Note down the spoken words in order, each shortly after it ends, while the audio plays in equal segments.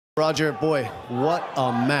Roger, boy, what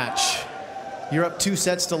a match. You're up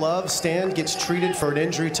 2-0. Stan gets treated for an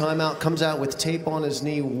injury timeout, comes out with tape on his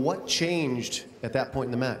knee. What changed at that point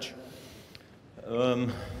in the match?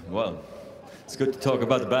 Well, it's good to talk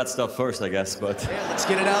about the bad stuff first, I guess, but... Yeah, let's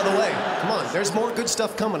get it out of the way. Come on, there's more good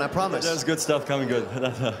stuff coming, I promise. There's good stuff coming, good.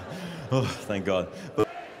 Oh, thank God.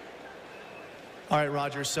 All right,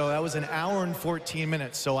 Roger, so that was an hour and 14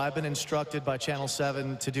 minutes. So I've been instructed by Channel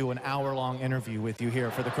 7 to do an hour-long interview with you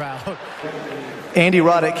here for the crowd. Andy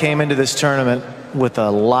Roddick came into this tournament with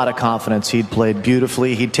a lot of confidence. He'd played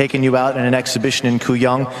beautifully. He'd taken you out in an exhibition in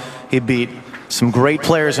Kooyong. He beat some great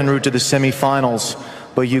players en route to the semifinals,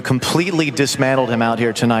 but you completely dismantled him out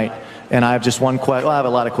here tonight. And I have just one question. Well, I have a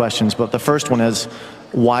lot of questions, but the first one is,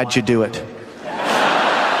 why'd you do it?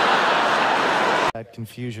 That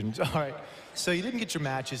confusion. All right. So you didn't get your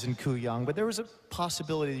matches in Kooyong, but there was a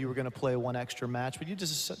possibility that you were going to play one extra match, but you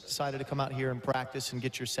just decided to come out here and practice and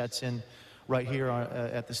get your sets in right here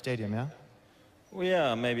at the stadium, yeah? Well,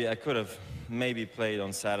 yeah, maybe I could have maybe played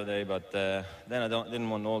on Saturday, but then I didn't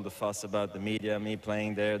want all the fuss about the media, me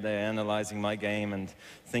playing there, they're analyzing my game and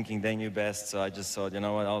thinking they knew best, so I just thought, you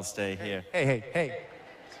know what, I'll stay here. Hey,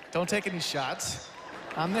 don't take any shots.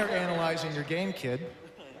 I'm there analyzing your game, kid.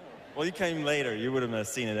 Well, you came later, you would have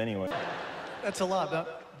seen it anyway. That's a lot. Now,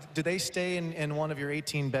 do they stay in one of your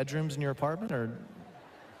 18 bedrooms in your apartment, or?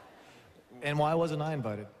 And why wasn't I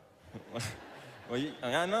invited? Well,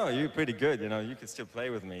 I know, you're pretty good, you know, you could still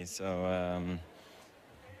play with me, so...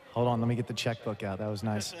 Hold on, let me get the checkbook out. That was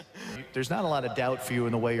nice. There's not a lot of doubt for you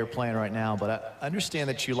in the way you're playing right now, but I understand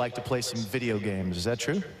that you like to play some video games. Is that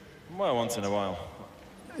true? Well, once in a while.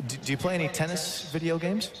 Do you play any tennis video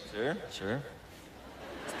games? Sure.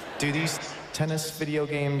 Do these tennis video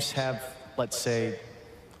games have, let's say,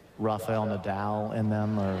 Rafael Nadal in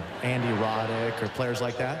them, or Andy Roddick, or players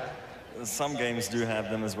like that? Some games do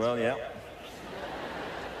have them as well, yeah.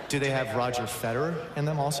 Do they have Roger Federer in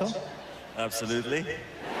them also? Absolutely.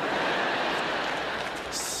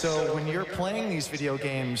 So when you're playing these video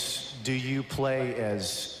games, do you play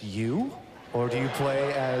as you, or do you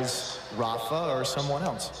play as Rafa or someone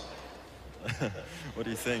else? What do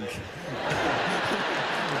you think?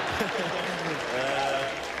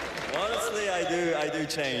 Honestly, I do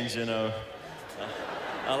change, you know.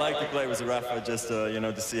 I like to play with Rafa just, you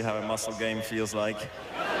know, to see how a muscle game feels like.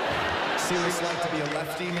 See what it's like to be a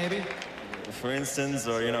lefty, maybe? For instance,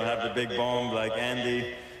 or, you know, have the big bomb like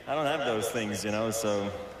Andy. I don't have those things, you know, so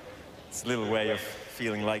it's a little way of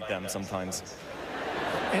feeling like them sometimes.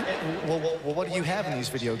 And, well, what do you have in these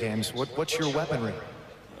video games? What's your weaponry?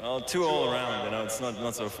 Well, two all around, you know, it's not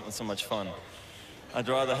so much fun. I'd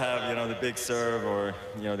rather have, you know, the big serve or,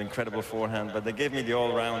 you know, the incredible forehand, but they gave me the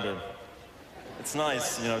all-rounder. It's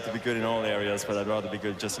nice, you know, to be good in all areas, but I'd rather be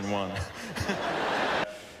good just in one.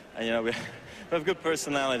 And, you know, we have good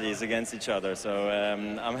personalities against each other, so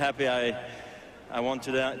I'm happy I won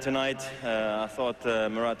tonight. I thought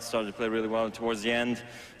Murat started to play really well towards the end,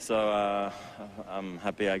 so I'm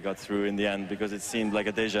happy I got through in the end because it seemed like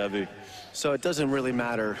a déjà vu. So it doesn't really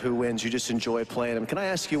matter who wins, you just enjoy playing him. Can I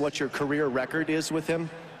ask you what your career record is with him?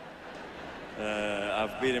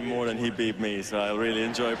 I've beat him more than he beat me, so I really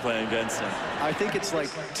enjoy playing against him. I think it's like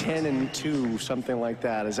 10-2, something like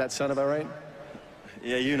that. Does that sound about right?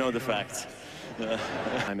 Yeah, you know the facts.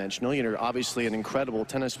 I mentioned, you're obviously an incredible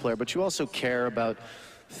tennis player, but you also care about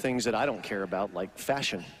things that I don't care about, like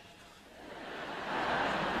fashion.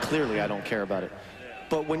 Clearly, I don't care about it.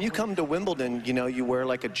 But when you come to Wimbledon, you know, you wear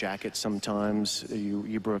like a jacket sometimes,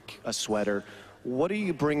 you bring a sweater. What are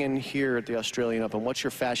you bringing here at the Australian Open? What's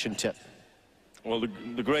your fashion tip? Well,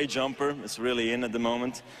 the gray jumper is really in at the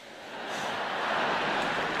moment.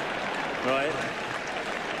 Right?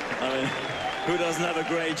 I mean, who doesn't have a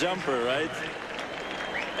gray jumper, right?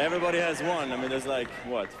 Everybody has one. I mean, there's like,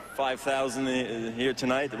 what, 5,000 here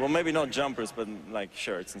tonight? Well, maybe not jumpers, but like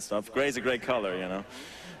shirts and stuff. Gray's a great color, you know.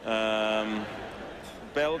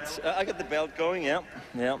 Belt, I got the belt going, yeah.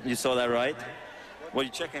 Yeah, you saw that right. Well, you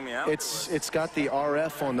checking me out? It's got the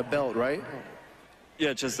RF on the belt, right?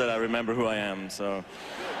 Yeah, just that I remember who I am, so,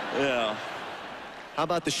 yeah. How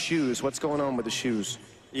about the shoes? What's going on with the shoes?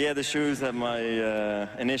 Yeah, the shoes have my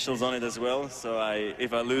initials on it as well, so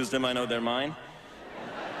if I lose them, I know they're mine.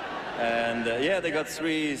 And yeah, they got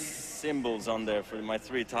 3 symbols on there for my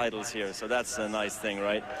 3 titles here, so that's a nice thing,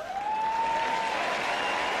 right?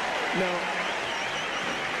 No.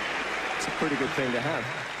 It's a pretty good thing to have.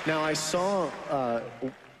 Now, I saw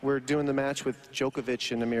we're doing the match with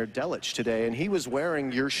Djokovic and Amir Delic today, and he was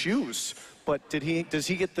wearing your shoes. But does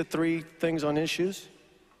he get the 3 things on his shoes?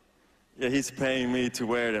 Yeah, he's paying me to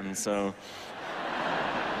wear them, so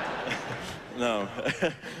No.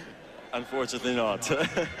 Unfortunately not.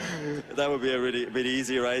 That would be a bit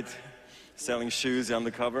easy, right? Selling shoes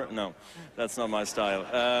undercover? No, that's not my style.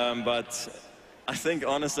 But I think,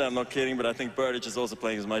 honestly, I'm not kidding, but I think Berdych is also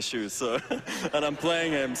playing with my shoes, so and I'm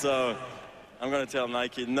playing him, so I'm going to tell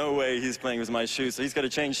Nike, no way he's playing with my shoes, so he's got to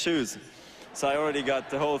change shoes. So I already got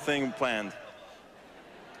the whole thing planned.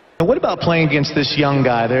 And what about playing against this young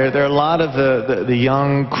guy? There are a lot of the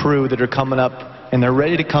young crew that are coming up, and they're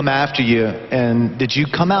ready to come after you. And did you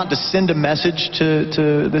come out to send a message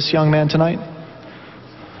to this young man tonight?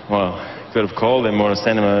 Well, could have called him or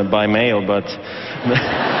sent him by mail, but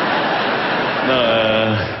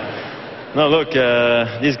no, look,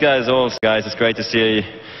 these guys, it's great to see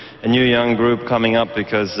a new young group coming up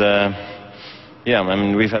because, yeah, I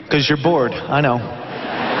mean, we've had... Because you're bored, I know. No,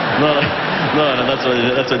 that's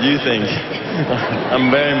what you think.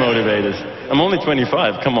 I'm very motivated. I'm only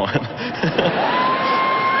 25, come on.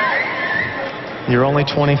 You're only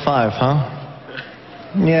 25, huh?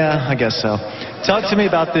 Yeah, I guess so. Talk to me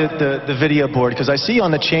about the video board, because I see you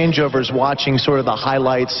on the changeovers watching sort of the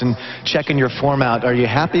highlights and checking your form out. Are you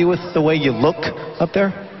happy with the way you look up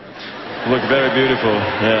there? Look very beautiful,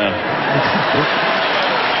 yeah.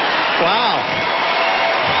 Wow.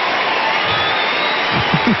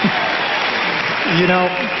 You know,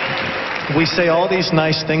 we say all these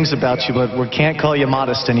nice things about you, but we can't call you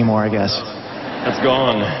modest anymore, I guess. That's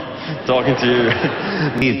gone. Talking to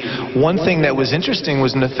you. One thing that was interesting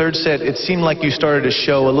was in the third set, it seemed like you started to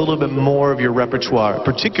show a little bit more of your repertoire,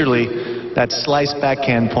 particularly that slice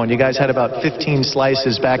backhand point. You guys had about 15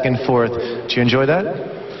 slices back and forth. Did you enjoy that?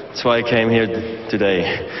 That's why I came here today,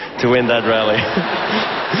 to win that rally.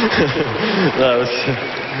 That was,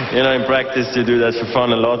 you know, in practice you do that for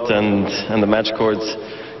fun a lot, and the match courts,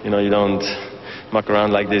 you know, you don't muck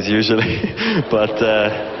around like this usually. But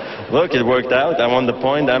look, it worked out. I won the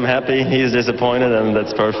point. I'm happy. He's disappointed, and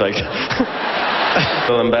that's perfect.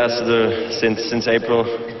 Well, ambassador since April,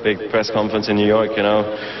 big press conference in New York. You know,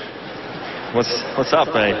 what's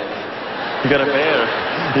up, mate? You got a bear.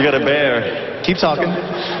 You got a bear. Keep talking.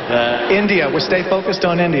 India. We'll stay focused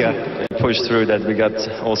on India. Push through that. We got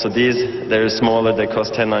also these. They're smaller. They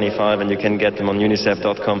cost $10.95, and you can get them on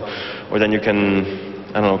unicef.com, or then you can,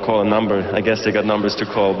 I don't know, call a number. I guess they got numbers to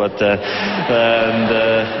call, but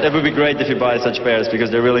it would be great if you buy such pairs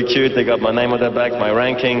because they're really cute. They got my name on their back, my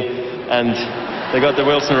ranking, and they got the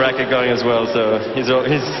Wilson racket going as well. So he's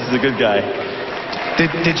a good guy.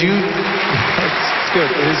 Did you? It's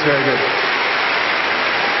good. It is very good.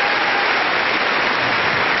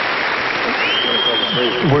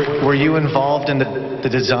 Were you involved in the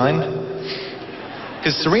design?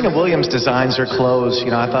 Because Serena Williams designs her clothes,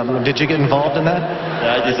 you know, I thought, did you get involved in that?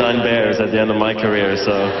 Yeah, I designed bears at the end of my career,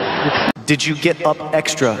 so... Did you get up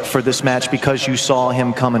extra for this match because you saw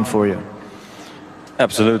him coming for you?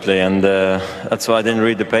 Absolutely, and that's why I didn't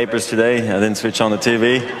read the papers today. I didn't switch on the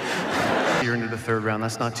TV. You're into the third round,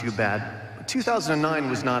 that's not too bad. 2009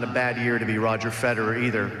 was not a bad year to be Roger Federer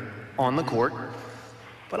either, on the court.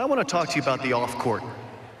 But I want to talk to you about the off-court.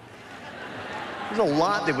 There's a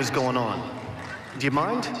lot that was going on. Do you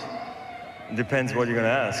mind? Depends what you're going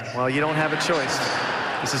to ask. Well, you don't have a choice.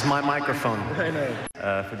 This is my microphone. I know.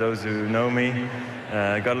 For those who know me,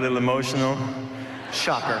 I got a little emotional.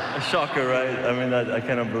 Shocker. A shocker, right? I mean, I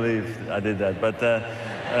cannot believe I did that. But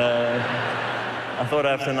I thought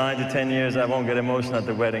after 9 to 10 years I won't get emotional at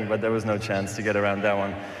the wedding, but there was no chance to get around that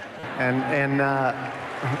one. And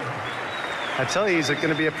I tell you, he's going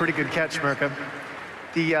to be a pretty good catch, Mirka.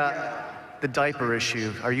 The diaper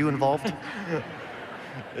issue, are you involved?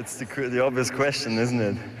 It's the obvious question, isn't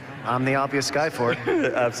it? I'm the obvious guy for it.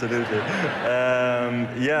 Absolutely.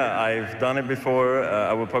 Yeah, I've done it before.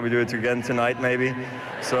 I will probably do it again tonight, maybe.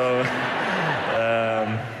 So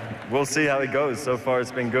we'll see how it goes. So far,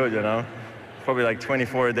 it's been good, you know. Probably like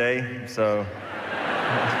 24 a day. So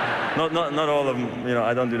not all of them. You know,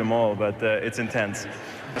 I don't do them all, but it's intense.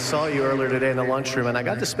 I saw you earlier today in the lunchroom, and I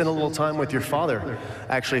got to spend a little time with your father,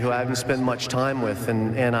 actually, who I haven't spent much time with.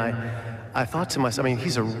 And I thought to myself, I mean,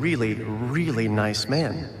 he's a really, really nice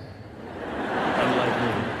man. Unlike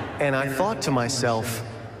me. And I thought to myself,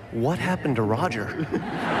 what happened to Roger?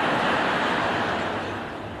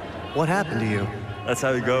 What happened to you? That's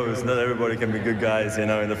how it goes. Not everybody can be good guys, you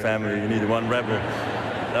know, in the family. You need one rebel.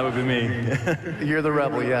 That would be me. You're the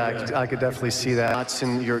rebel, yeah, I could definitely see that. That's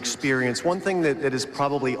in your experience. One thing that is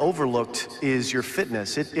probably overlooked is your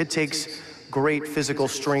fitness. It takes great physical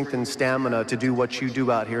strength and stamina to do what you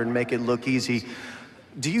do out here and make it look easy.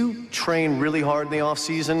 Do you train really hard in the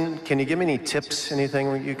off-season? Can you give me any tips,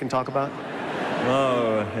 anything you can talk about?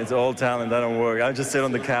 No, it's all talent. That don't work. I just sit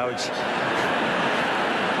on the couch.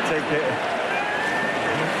 Take care.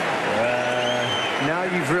 Now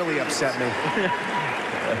you've really upset me.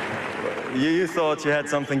 You thought you had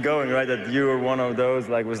something going, right? That you were one of those,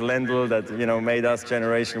 like with Lendl, that, you know, made us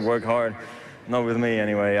generation work hard. Not with me,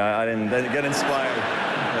 anyway. I didn't get inspired.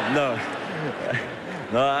 No.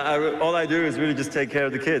 No, all I do is really just take care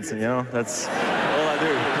of the kids, you know? That's all I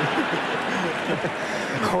do.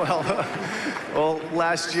 Well,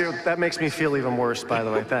 last year, that makes me feel even worse, by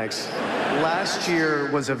the way, thanks. Last year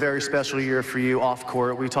was a very special year for you off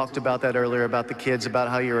court. We talked about that earlier, about the kids, about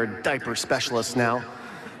how you're a diaper specialist now.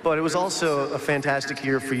 But it was also a fantastic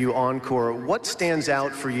year for you on court. What stands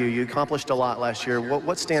out for you? You accomplished a lot last year.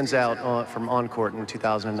 What stands out from on court in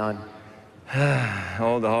 2009?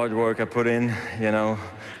 All the hard work I put in, you know.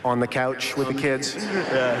 On the couch with the kids?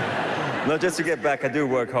 Yeah. No, just to get back, I do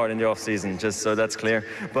work hard in the off season, just so that's clear.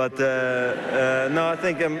 But no, I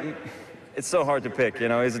think it's so hard to pick, you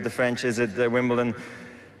know. Is it the French? Is it Wimbledon?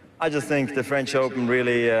 I just think the French Open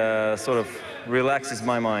really sort of relaxes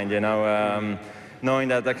my mind, you know. Knowing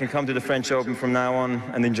that I can come to the French Open from now on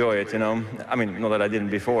and enjoy it, you know. I mean, not that I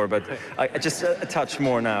didn't before, but I just a touch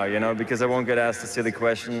more now, you know, because I won't get asked a silly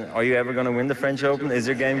question. Are you ever going to win the French Open? Is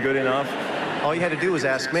your game good enough? All you had to do was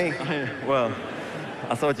ask me. Well,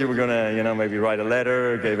 I thought you were going to, you know, maybe write a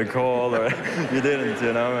letter, or give a call, or you didn't,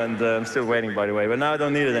 you know, and I'm still waiting, by the way. But now I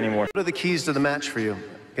don't need it anymore. What are the keys to the match for you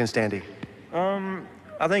against Andy?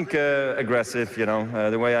 I think aggressive, you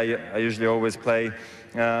know, the way I usually always play.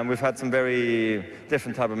 We've had some very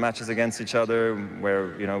different type of matches against each other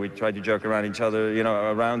where, you know, we try to joke around each other, you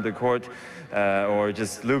know, around the court or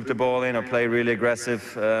just loop the ball in or play really aggressive.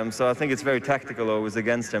 So I think it's very tactical always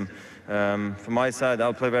against him. From my side,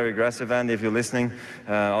 I'll play very aggressive, Andy, if you're listening.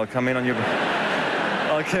 I'll come in on your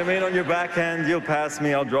backhand, you'll pass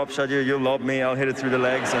me, I'll drop shot you, you'll lob me, I'll hit it through the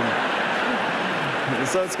legs. And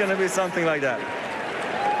so it's going to be something like that.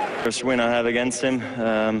 First win I have against him.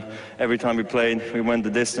 Every time we played, we went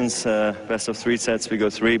the distance. Best of 3 sets, we go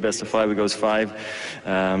 3. Best of 5, we goes 5.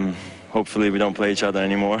 Hopefully we don't play each other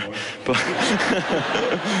anymore. But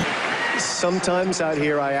sometimes out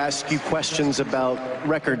here I ask you questions about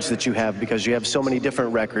records that you have because you have so many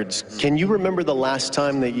different records. Can you remember the last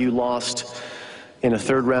time that you lost in a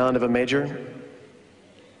third round of a major?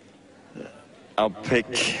 I'll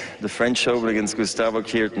pick the French Open against Gustavo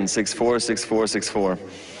Kirten, 6-4, 6-4, 6-4.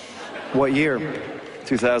 What year?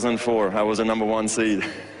 2004. I was a #1 seed.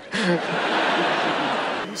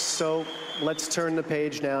 So let's turn the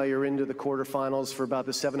page now. You're into the quarterfinals for about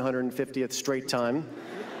the 750th straight time.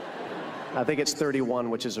 I think it's 31,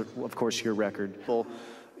 which is, of course, your record. Well,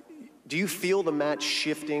 do you feel the match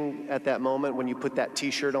shifting at that moment when you put that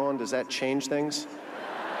T-shirt on? Does that change things?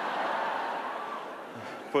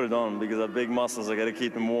 Put it on because I have big muscles. I got to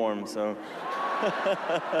keep them warm. So.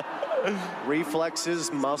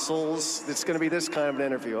 Reflexes, muscles. It's going to be this kind of an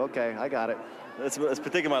interview. Okay, I got it. It's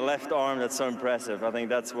particularly my left arm that's so impressive. I think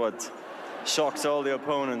that's what shocks all the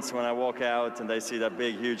opponents when I walk out and they see that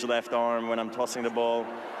big, huge left arm when I'm tossing the ball.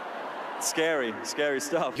 It's scary, scary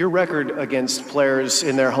stuff. Your record against players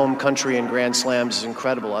in their home country in Grand Slams is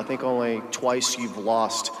incredible. I think only twice you've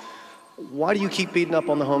lost. Why do you keep beating up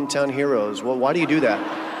on the hometown heroes? Well, why do you do that?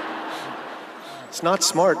 It's not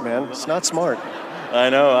smart, man. It's not smart. I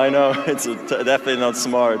know. It's definitely not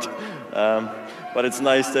smart. But it's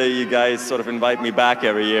nice that you guys sort of invite me back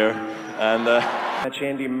every year. And That's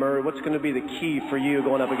Andy Murray. What's going to be the key for you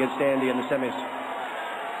going up against Andy in the semis?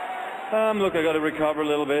 Look, I got to recover a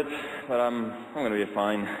little bit, but I'm going to be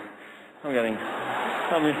fine. I'm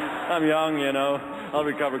young, you know. I'll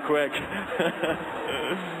recover quick.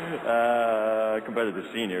 Compared to the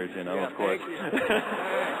seniors, you know, of course.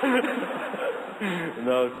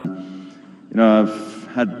 No. You know, I've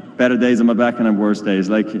had better days on my back and worse days.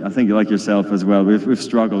 Like I think like yourself as well. We've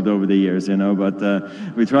struggled over the years, you know, but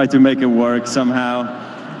we tried to make it work somehow.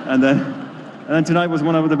 And then tonight was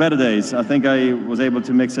one of the better days. I think I was able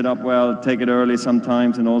to mix it up well, take it early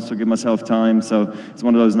sometimes, and also give myself time. So it's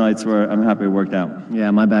one of those nights where I'm happy it worked out.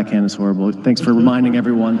 Yeah, my backhand is horrible. Thanks for reminding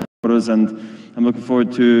everyone. And I'm looking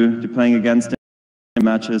forward to playing against him in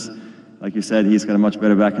matches. Like you said, he's got a much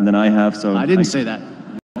better backhand than I have. So I didn't say that.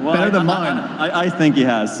 Well, better than mine. I think he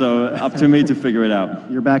has, so up to me to figure it out.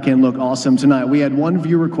 Your backhand looked awesome tonight. We had one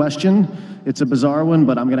viewer question. It's a bizarre one,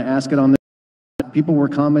 but I'm going to ask it on this. People were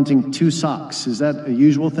commenting 2 socks. Is that a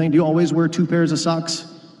usual thing? Do you always wear 2 pairs of socks?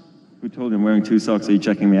 Who told you I'm wearing 2 socks? Are you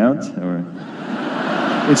checking me out? Or?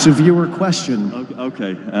 It's a viewer question.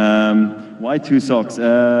 Okay. Why 2 socks?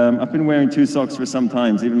 I've been wearing 2 socks for some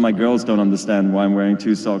time. Even my girls don't understand why I'm wearing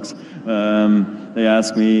 2 socks. They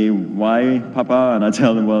ask me, why, Papa? And I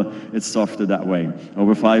tell them, well, it's softer that way.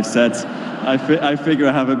 Over 5 sets, I figure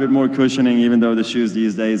I have a bit more cushioning, even though the shoes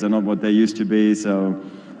these days are not what they used to be. So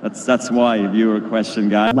that's why, if you were a question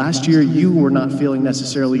guy. Last year, you were not feeling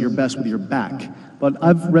necessarily your best with your back. But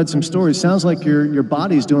I've read some stories. Sounds like your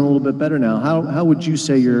body's doing a little bit better now. How would you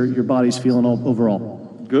say your body's feeling overall?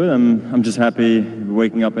 Good. I'm just happy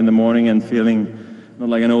waking up in the morning and feeling not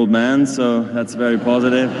like an old man, so that's very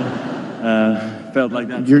positive. Felt like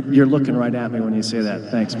that. You're looking right at me when you say that.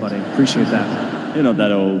 Thanks, buddy. Appreciate that. You're not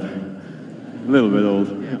that old. A little bit old.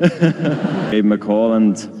 Gave him a call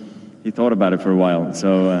and he thought about it for a while.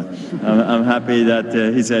 So I'm happy that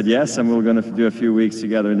he said yes, and we're going to do a few weeks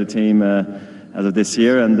together in the team as of this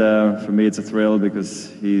year. And for me, it's a thrill because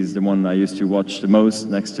he's the one I used to watch the most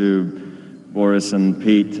next to Boris and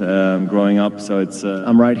Pete growing up, so it's...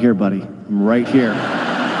 I'm right here, buddy. I'm right here.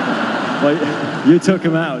 Well, you took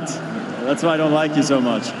him out. That's why I don't like you so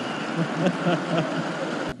much.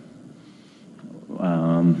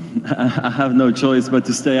 I have no choice but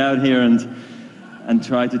to stay out here and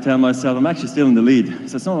try to tell myself I'm actually still in the lead,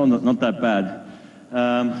 so it's not that bad.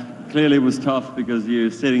 Clearly it was tough because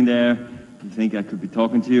you're sitting there, you think I could be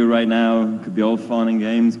talking to you right now, it could be all fun and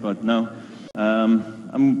games, but no.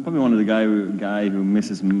 I'm probably one of the guy who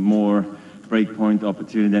misses more breakpoint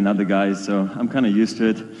opportunity than other guys, so I'm kind of used to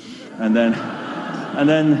it. And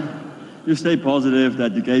then you stay positive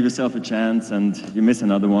that you gave yourself a chance and you miss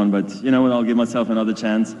another one, but you know what, I'll give myself another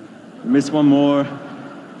chance. Miss one more,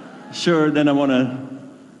 sure, then I want to,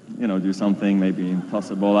 you know, do something, maybe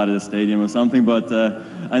toss a ball out of the stadium or something, but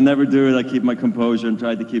I never do it. I keep my composure and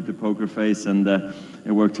try to keep the poker face, and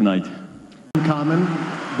it worked tonight. Common.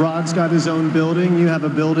 Brod's got his own building. You have a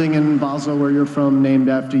building in Basel where you're from named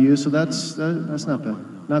after you, so that's not bad.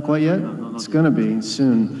 Not quite yet? It's going to be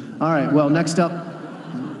soon. All right, well, next up,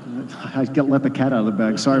 I let the cat out of the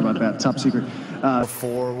bag. Sorry about that. Top secret.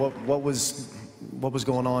 Before, what was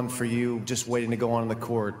going on for you just waiting to go on the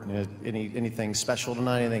court? Anything special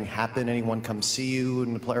tonight? Anything happen? Anyone come see you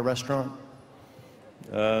in the player restaurant?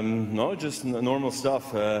 No, just normal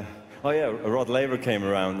stuff. Oh yeah, Rod Laver came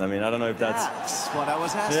around. I mean, I don't know if That's what I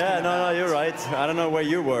was asking. Yeah, no, you're right. I don't know where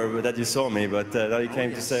you were, but that you saw me, but he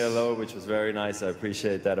came to say hello, which was very nice. I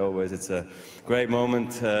appreciate that always. It's a great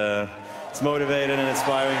moment. It's motivating and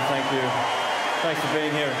inspiring. Thank you. Thanks for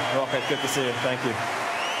being here, Rocket. Good to see you. Thank you.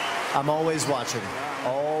 I'm always watching.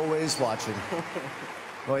 Always watching.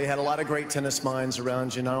 Well, you had a lot of great tennis minds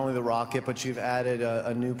around you, not only the Rocket, but you've added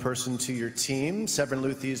a new person to your team. Severin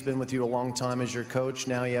Luthi has been with you a long time as your coach.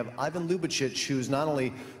 Now you have Ivan Lubicic, who's not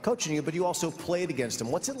only coaching you, but you also played against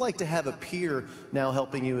him. What's it like to have a peer now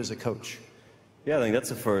helping you as a coach? Yeah, I think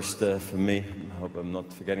that's a first for me. I hope I'm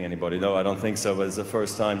not forgetting anybody. No, I don't think so, but it's the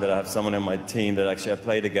first time that I have someone in my team that actually I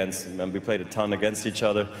played against, and we played a ton against each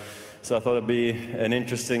other. So I thought it'd be an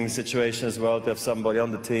interesting situation as well to have somebody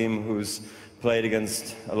on the team who's played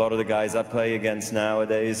against a lot of the guys I play against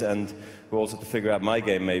nowadays, and who also to figure out my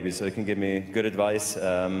game maybe, so he can give me good advice.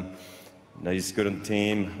 He's good on the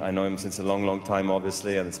team. I know him since a long, long time,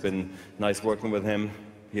 obviously, and it's been nice working with him.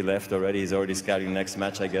 He left already. He's already scouting the next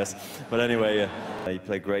match, I guess. But anyway, he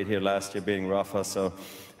played great here last year, beating Rafa, so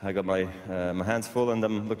I got my hands full, and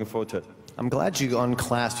I'm looking forward to it. I'm glad you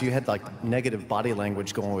unclasped. You had like negative body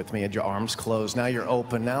language going with me. You had your arms closed. Now you're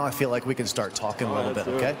open. Now I feel like we can start talking a little bit,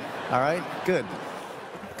 okay? All right, good.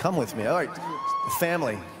 Come with me. All right,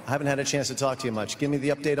 family. I haven't had a chance to talk to you much. Give me the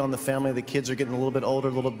update on the family. The kids are getting a little bit older,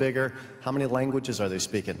 a little bigger. How many languages are they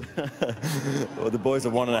speaking? Well, the boys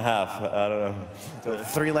are 1.5. I don't know.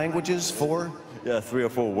 3 languages? 4? Yeah, 3 or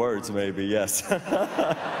 4 words maybe, yes.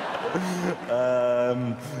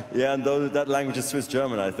 Yeah, and that language is Swiss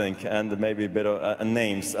German, I think, and maybe a bit of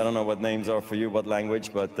names. I don't know what names are for you, what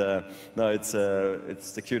language, but no, it's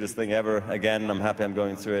the cutest thing ever. Again, I'm happy I'm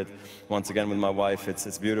going through it once again with my wife.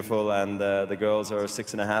 It's beautiful, and the girls are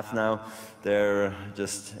 6.5 now. They're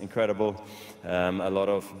just incredible. A lot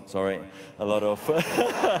of a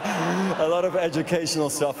lot of educational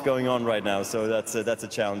stuff going on right now. So that's a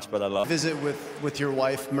challenge, but I love it. Visit with your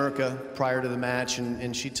wife Mirka prior to the match,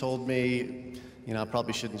 and she told me, you know, I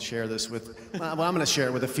probably shouldn't share this with, well, I'm going to share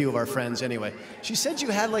it with a few of our friends anyway. She said you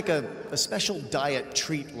had like a special diet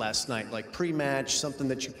treat last night, like pre-match, something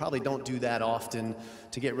that you probably don't do that often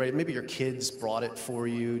to get ready. Maybe your kids brought it for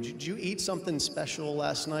you. Did you eat something special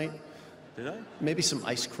last night? Did I? Maybe some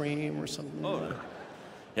ice cream or something? Oh,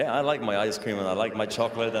 yeah, I like my ice cream and I like my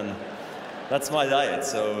chocolate, and that's my diet,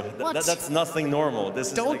 so that's nothing normal. This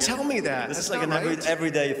is Don't like tell me that. This That's is like not an right.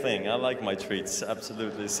 everyday thing. I like my treats,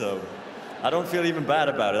 absolutely. So I don't feel even bad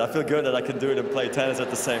about it. I feel good that I can do it and play tennis at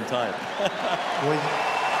the same time.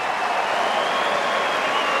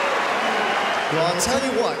 Well, I'll tell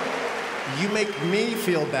you what. You make me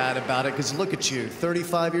feel bad about it, because look at you,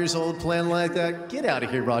 35 years old, playing like that. Get out of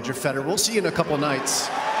here, Roger Federer. We'll see you in a couple nights.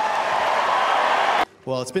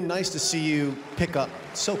 Well, it's been nice to see you pick up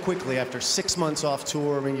so quickly after 6 months off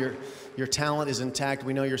tour. I mean, your talent is intact.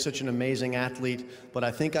 We know you're such an amazing athlete, but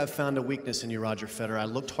I think I've found a weakness in you, Roger Federer. I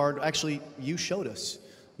looked hard. Actually, you showed us.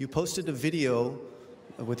 You posted a video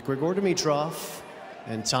with Grigor Dimitrov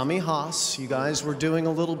and Tommy Haas. You guys were doing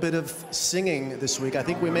a little bit of singing this week. I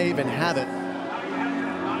think we may even have it.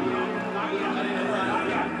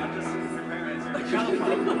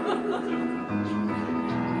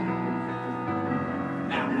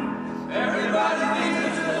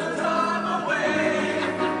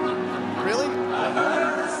 Really?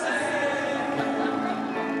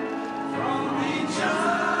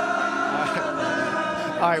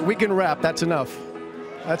 All right, we can wrap. That's enough.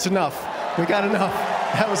 That's enough. We got enough.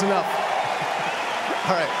 That was enough.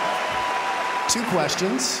 All right. 2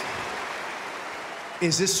 questions.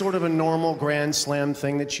 Is this sort of a normal Grand Slam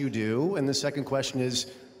thing that you do? And the second question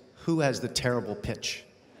is, who has the terrible pitch?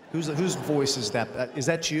 Whose voice is that? Is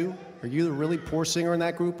that you? Are you the really poor singer in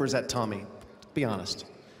that group, or is that Tommy? Be honest.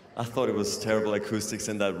 I thought it was terrible acoustics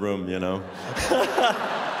in that room, you know.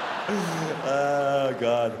 Oh,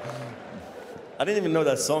 God. I didn't even know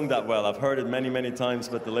that song that well. I've heard it many, many times,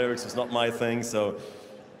 but the lyrics was not my thing, so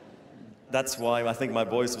that's why I think my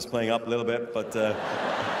voice was playing up a little bit, but and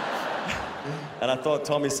I thought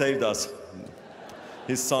Tommy saved us.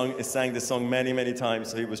 He sang this song many, many times,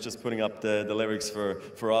 so he was just putting up the lyrics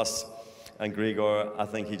for us. And Grigor, I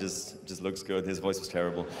think he just looks good. His voice was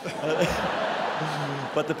terrible.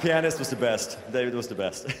 But the pianist was the best. David was the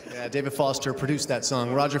best. Yeah, David Foster produced that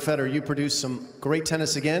song. Roger Federer, you produced some great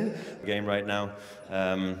tennis again. Game right now.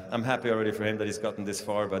 I'm happy already for him that he's gotten this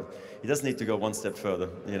far, but he does need to go one step further,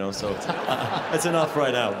 you know, so it's enough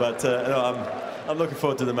right now. But no, I'm looking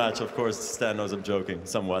forward to the match, of course. Stan knows I'm joking,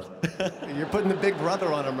 somewhat. You're putting the big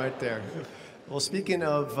brother on him right there. Well, speaking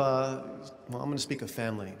of, well, I'm going to speak of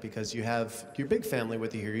family, because you have your big family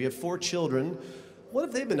with you here. You have 4 children. What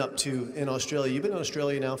have they been up to in Australia? You've been in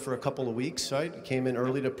Australia now for a couple of weeks, right? You came in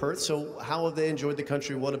early to Perth. So how have they enjoyed the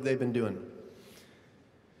country? What have they been doing?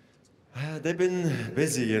 They've been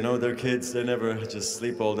busy, you know, they're kids. They never just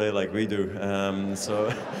sleep all day like we do.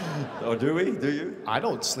 Or do we? Do you? I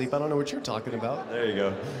don't sleep. I don't know what you're talking about. There you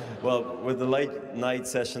go. Well, with the late night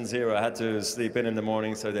sessions here, I had to sleep in the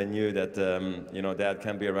morning, so they knew that, you know, Dad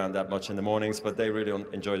can't be around that much in the mornings, but they really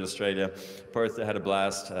enjoyed Australia. Perth, they had a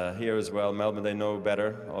blast. Here as well. Melbourne, they know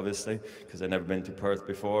better, obviously, because they've never been to Perth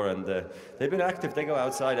before, and they've been active. They go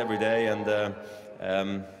outside every day, and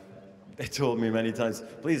they told me many times,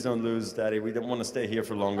 please don't lose, Daddy. We don't want to stay here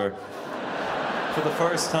for longer. For the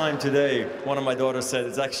first time today, one of my daughters said,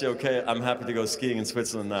 it's actually okay. I'm happy to go skiing in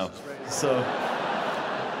Switzerland now. So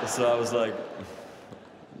I was like,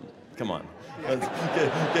 come on.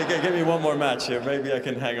 Give me one more match here. Maybe I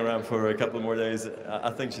can hang around for a couple more days.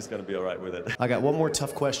 I think she's going to be all right with it. I got one more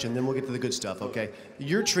tough question, then we'll get to the good stuff, okay?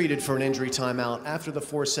 You're treated for an injury timeout. After the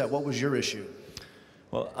 4th set, what was your issue?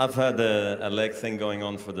 Well, I've had a leg thing going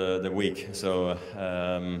on for the week, so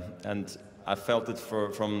and I felt it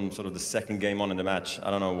from sort of the 2nd game on in the match.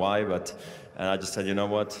 I don't know why, but I just said, you know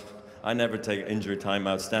what? I never take injury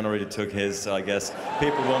timeouts. Stan already took his, so I guess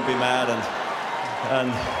people won't be mad, and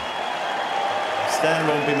Stan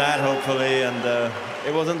won't be mad, hopefully. And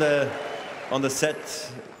it wasn't on the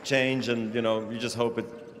set change, and you know, you just hope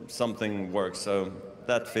something works. So.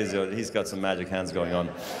 That physio, he's got some magic hands going on.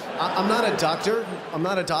 I'm not a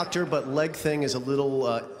doctor, but leg thing is a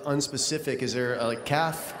little unspecific. Is there a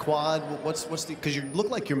calf, quad? What's the? Because you look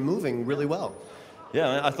like you're moving really well.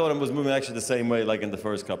 Yeah, I thought I was moving actually the same way like in the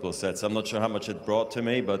first couple of sets. I'm not sure how much it brought to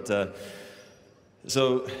me, but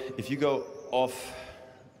so if you go off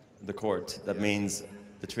the court, that means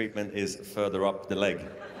the treatment is further up the leg.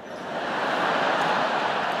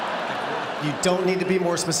 You don't need to be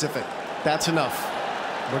more specific. That's enough.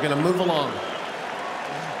 We're going to move along.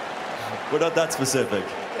 We're not that specific.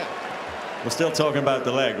 Yeah. We're still talking about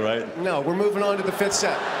the leg, right? No, we're moving on to the 5th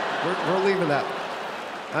set. We're leaving that.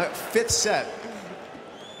 5th set.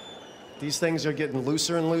 These things are getting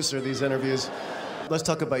looser and looser, these interviews. Let's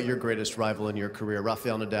talk about your greatest rival in your career,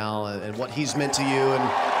 Rafael Nadal, and what he's meant to you. And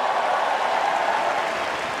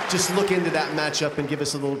just look into that matchup and give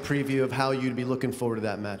us a little preview of how you'd be looking forward to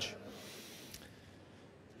that match.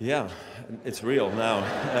 Yeah, it's real now.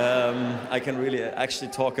 I can really actually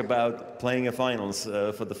talk about playing a finals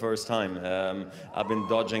for the first time. I've been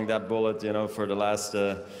dodging that bullet, you know, for the last,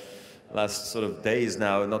 last sort of days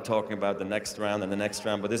now, not talking about the next round and the next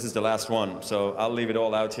round, but this is the last one. So I'll leave it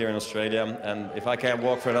all out here in Australia, and if I can't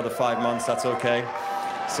walk for another 5 months, that's okay.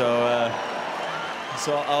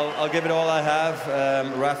 So I'll give it all I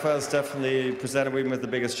have. Rafa's definitely presented me with the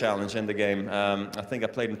biggest challenge in the game. I think I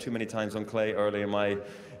played him too many times on clay early in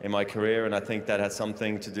my career, and I think that had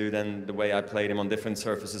something to do then the way I played him on different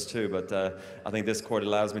surfaces too. But I think this court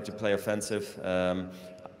allows me to play offensive.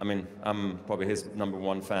 I mean, I'm probably his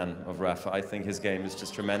 #1 fan of Rafa. I think his game is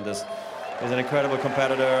just tremendous. He's an incredible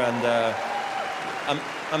competitor, and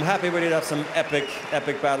I'm happy we did have some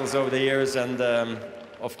epic battles over the years, and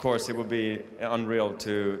of course it would be unreal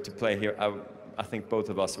to play here. I think both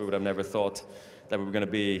of us, we would have never thought that we were going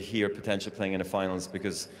to be here potentially playing in the finals,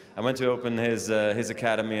 because I went to open his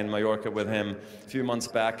academy in Mallorca with him a few months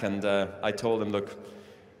back, and I told him, look,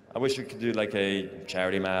 I wish we could do like a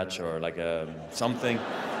charity match or like something,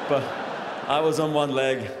 but I was on one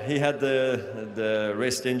leg. He had the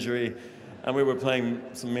wrist injury, and we were playing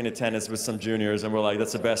some mini tennis with some juniors, and we're like,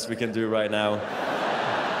 that's the best we can do right now.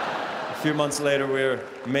 A few months later, we're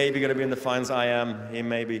maybe going to be in the finals. I am, he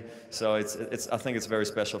maybe. So I think it's very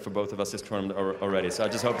special for both of us this tournament already. So I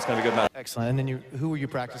just hope it's going to be a good match. Excellent. And then who were you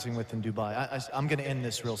practicing with in Dubai? I'm going to end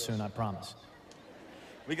this real soon, I promise.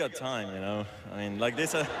 We got time, you know. I mean, like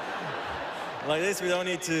this, we don't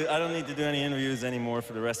need to. I don't need to do any interviews anymore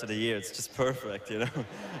for the rest of the year. It's just perfect, you know.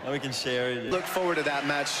 And we can share it. Look forward to that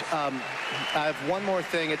match. I have one more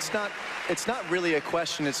thing. It's not really a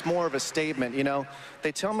question. It's more of a statement. You know,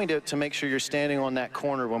 they tell me to make sure you're standing on that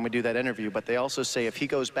corner when we do that interview, but they also say if he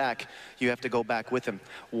goes back, you have to go back with him.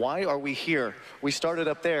 Why are we here? We started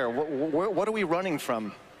up there. What are we running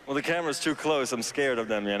from? Well, the camera's too close. I'm scared of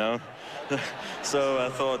them, you know. So I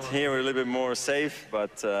thought here we're a little bit more safe,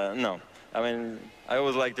 but no. I mean, I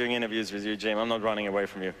always like doing interviews with you, James. I'm not running away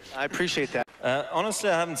from you. I appreciate that. Honestly,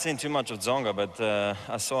 I haven't seen too much of Tsonga, but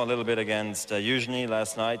I saw a little bit against Yuzhny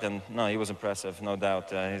last night, and no, he was impressive, no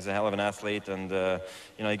doubt. He's a hell of an athlete, and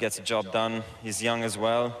you know, he gets the job done. He's young as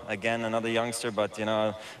well. Again, another youngster, but you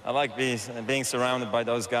know, I like being surrounded by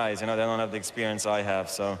those guys. You know, they don't have the experience I have,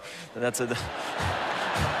 so that's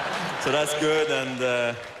so that's good,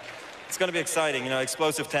 and it's going to be exciting. You know,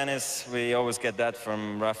 explosive tennis. We always get that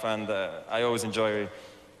from Rafa, and I always enjoy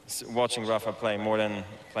watching Rafa play more than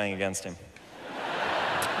playing against him.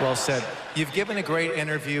 Well said. You've given a great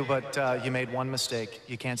interview, but you made one mistake.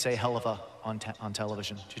 You can't say hell of a on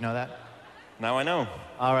television. Do you know that? Now I know.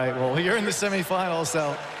 All right, well, you're in the semifinals,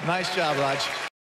 so nice job, Raj.